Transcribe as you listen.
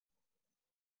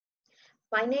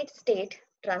Finite state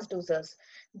transducers.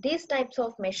 These types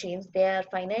of machines, they are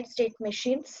finite state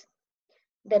machines.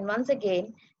 Then once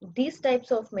again, these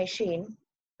types of machine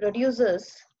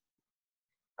produces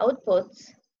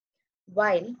outputs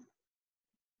while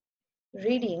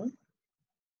reading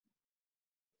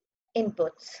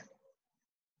inputs.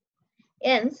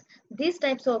 Hence, these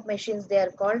types of machines, they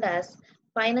are called as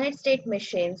finite state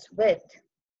machines with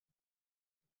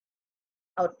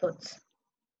outputs.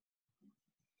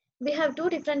 We have two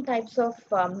different types of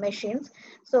machines.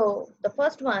 So the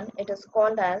first one, it is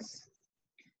called as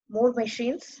Moore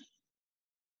machines.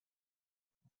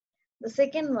 The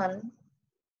second one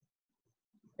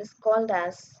is called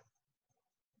as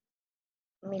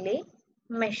Mealy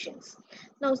machines.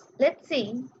 Now let's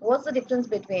see what's the difference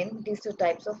between these two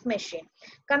types of machine.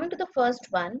 Coming to the first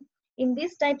one, in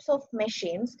these types of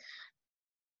machines,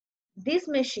 these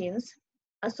machines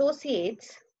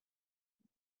associates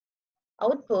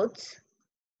outputs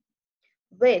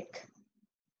with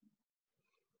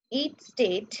each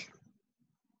state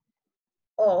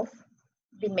of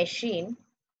the machine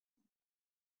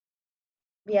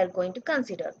we are going to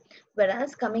consider.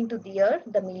 Whereas coming to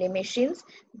the Mealy machines,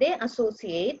 they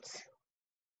associate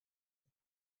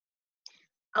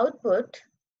output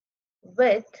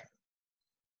with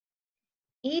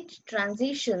each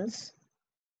transitions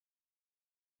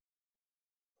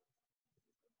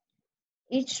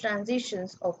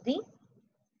of the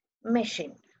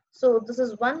machine. So this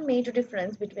is one major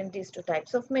difference between these two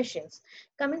types of machines.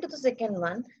 Coming to the second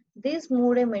one, these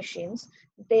Moore machines,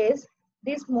 these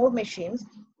Moore machines,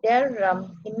 they are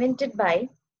invented by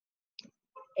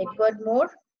Edward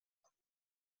Moore,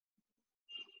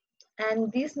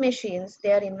 and these machines,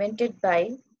 they are invented by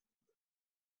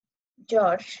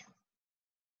George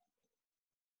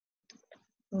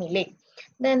Mealy.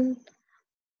 Then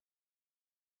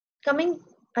coming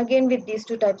again with these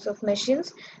two types of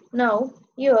machines, now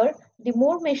here the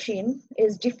Moore machine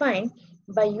is defined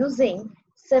by using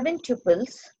 7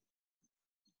 tuples,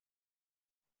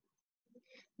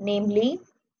 namely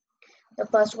the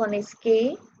first one is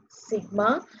K,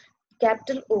 sigma,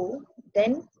 capital O,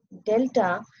 then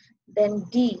delta, then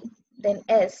D, then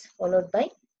S, followed by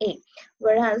A.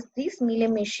 Whereas these Mealy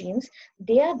machines,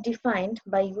 they are defined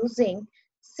by using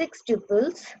 6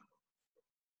 tuples,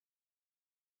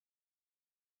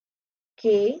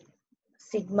 K,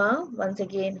 sigma, once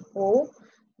again O,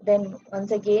 then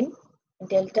once again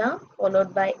delta,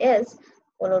 followed by S,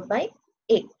 followed by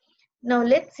A. Now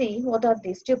let's see what are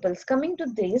these tuples. Coming to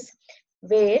this,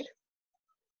 where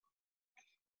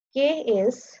K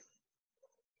is,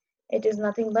 it is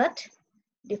nothing but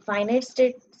the finite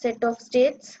set of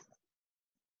states.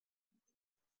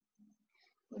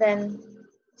 Then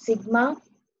sigma,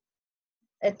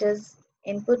 it is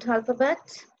input alphabet.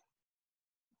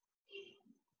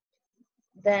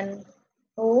 Then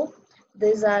O,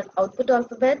 these are output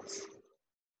alphabets.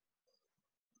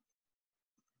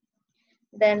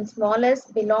 Then small s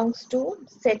belongs to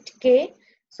set K,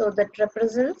 so that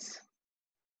represents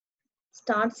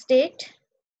start state.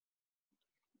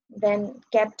 Then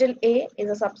capital A is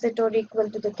a subset or equal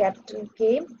to the capital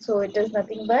K, so it is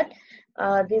nothing but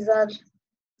these are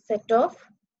set of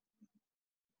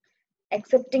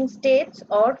accepting states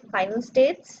or final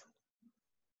states.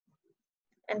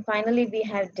 And finally we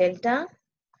have delta,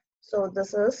 so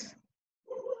this is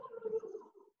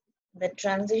the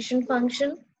transition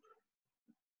function,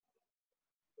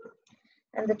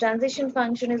 and the transition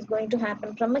function is going to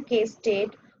happen from a K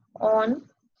state on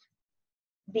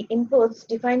the inputs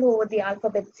defined over the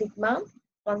alphabet sigma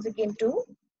once again to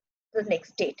the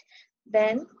next state.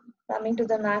 Then coming to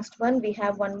the next one, we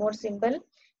have one more symbol,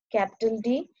 capital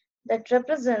D, that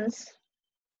represents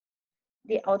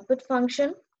the output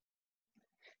function.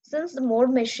 Since the Moore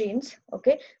machines,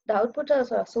 okay, the output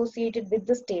is associated with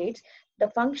the states, the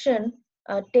function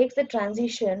takes the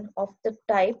transition of the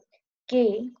type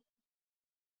K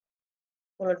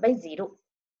followed by 0.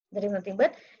 That is nothing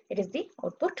but it is the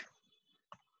output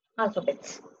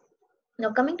alphabets.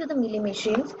 Now coming to the Mealy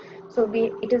machines, so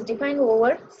it is defined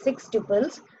over 6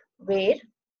 tuples, where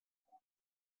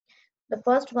the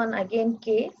first one again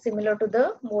K, similar to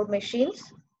the Moore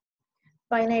machines,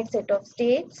 finite set of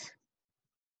states.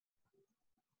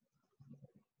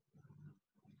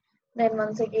 Then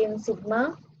once again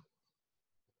sigma,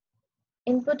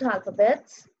 input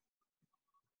alphabets.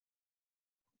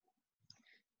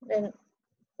 Then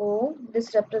O,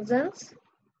 this represents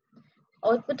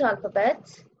output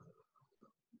alphabets.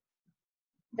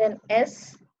 Then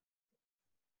S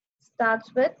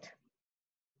starts with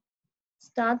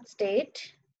start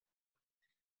state.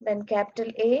 Then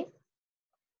capital A,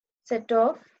 set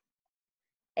of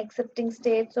accepting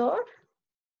states or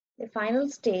the final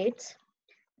states,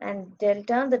 and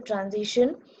delta the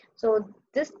transition. So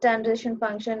this transition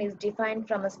function is defined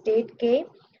from a state k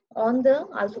on the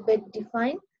alphabet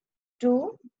defined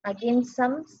to again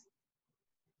some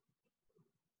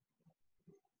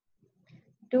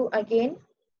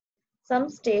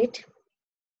state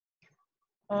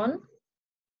on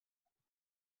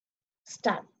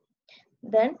start.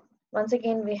 Then once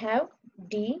again we have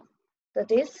d,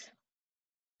 that is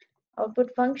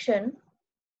output function,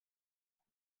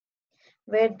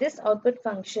 where this output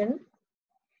function,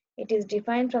 it is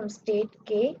defined from state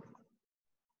k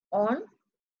on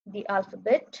the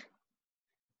alphabet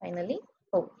finally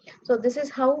O. So this is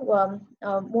how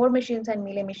Moore machines and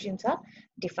Mealy machines are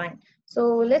defined.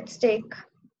 So let's take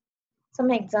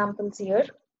some examples here.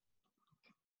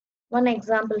 One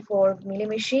example for Mealy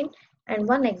machine and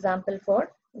one example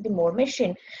for the Moore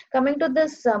machine. Coming to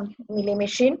this Mealy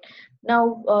machine,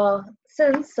 now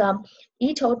since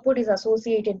each output is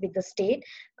associated with the state,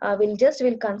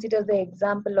 we'll consider the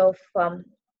example of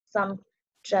some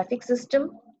traffic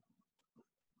system.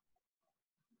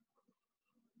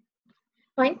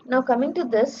 Fine. Now coming to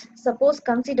this, suppose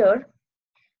consider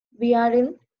we are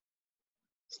in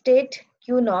state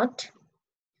Q0.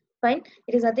 Fine.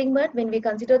 It is nothing but when we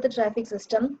consider the traffic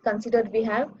system, consider we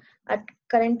have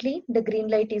currently the green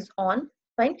light is on.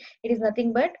 Fine. It is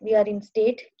nothing but we are in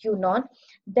state Q0.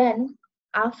 Then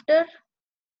after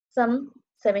some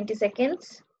 70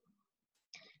 seconds,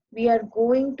 we are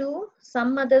going to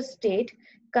some other state.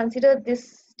 Consider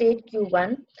this state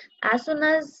Q1. As soon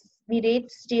as we reach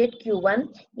state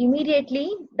Q1,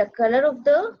 immediately the color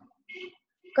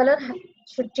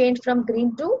should change from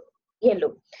green to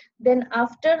yellow. Then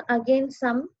after again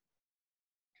some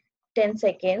 10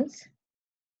 seconds,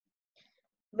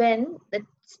 when the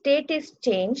state is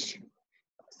changed,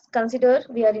 consider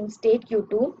we are in state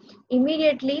Q2.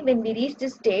 Immediately when we reach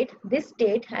this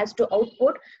state has to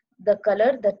output the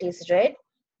color that is red.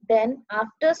 Then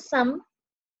after some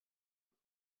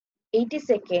 80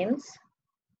 seconds,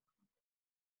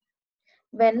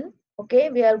 when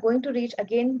we are going to reach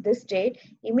again this state,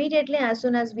 immediately as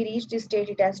soon as we reach this state,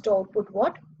 it has to output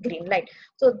what? Green light.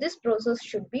 So this process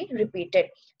should be repeated.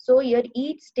 So here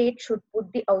each state should put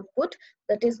the output,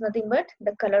 that is nothing but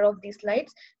the color of these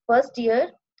lights. First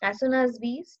here, as soon as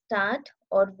we start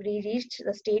or we reach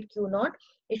the state Q0,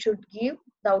 it should give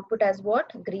the output as what?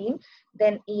 Green.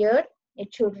 Then here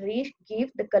it should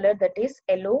give the color that is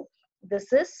yellow.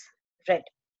 This is red.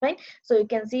 Right? So you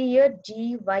can see here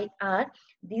G, Y, R.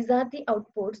 These are the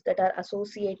outputs that are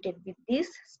associated with these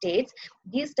states.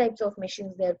 These types of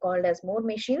machines, they are called as Moore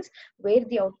machines, where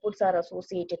the outputs are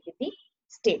associated with the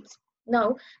states.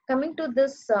 Now coming to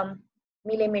this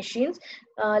Mealy machines,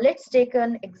 let's take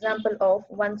an example of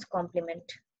ones complement.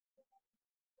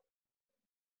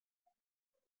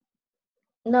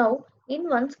 Now in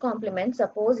ones complement,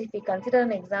 suppose if we consider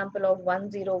an example of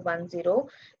 1 0 1 0,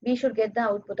 we should get the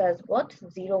output as what?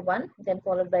 0 1, then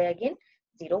followed by again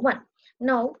 0 1.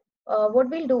 Now what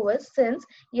we'll do is, since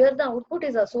here the output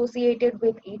is associated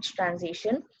with each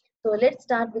transition, so let's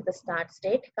start with the start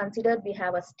state. Consider we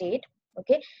have a state.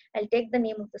 Okay, I'll take the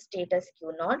name of the state as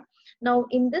Q0. Now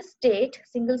in this state,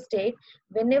 single state,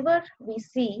 whenever we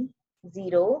see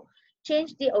 0,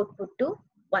 change the output to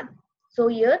 1. So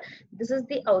here this is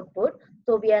the output.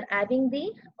 So we are having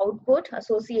the output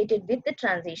associated with the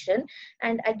transition,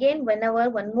 and again whenever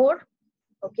one more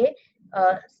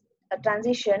a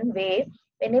transition where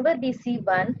whenever we see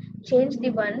 1, change the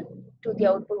 1 to the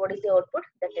output. What is the output?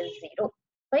 That is 0.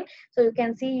 Fine. So you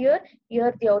can see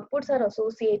here the outputs are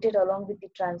associated along with the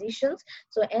transitions.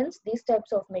 So hence these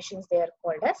types of machines, they are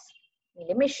called as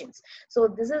Mealy machines.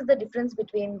 So this is the difference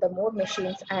between the Moore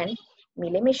machines and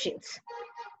Mealy machines.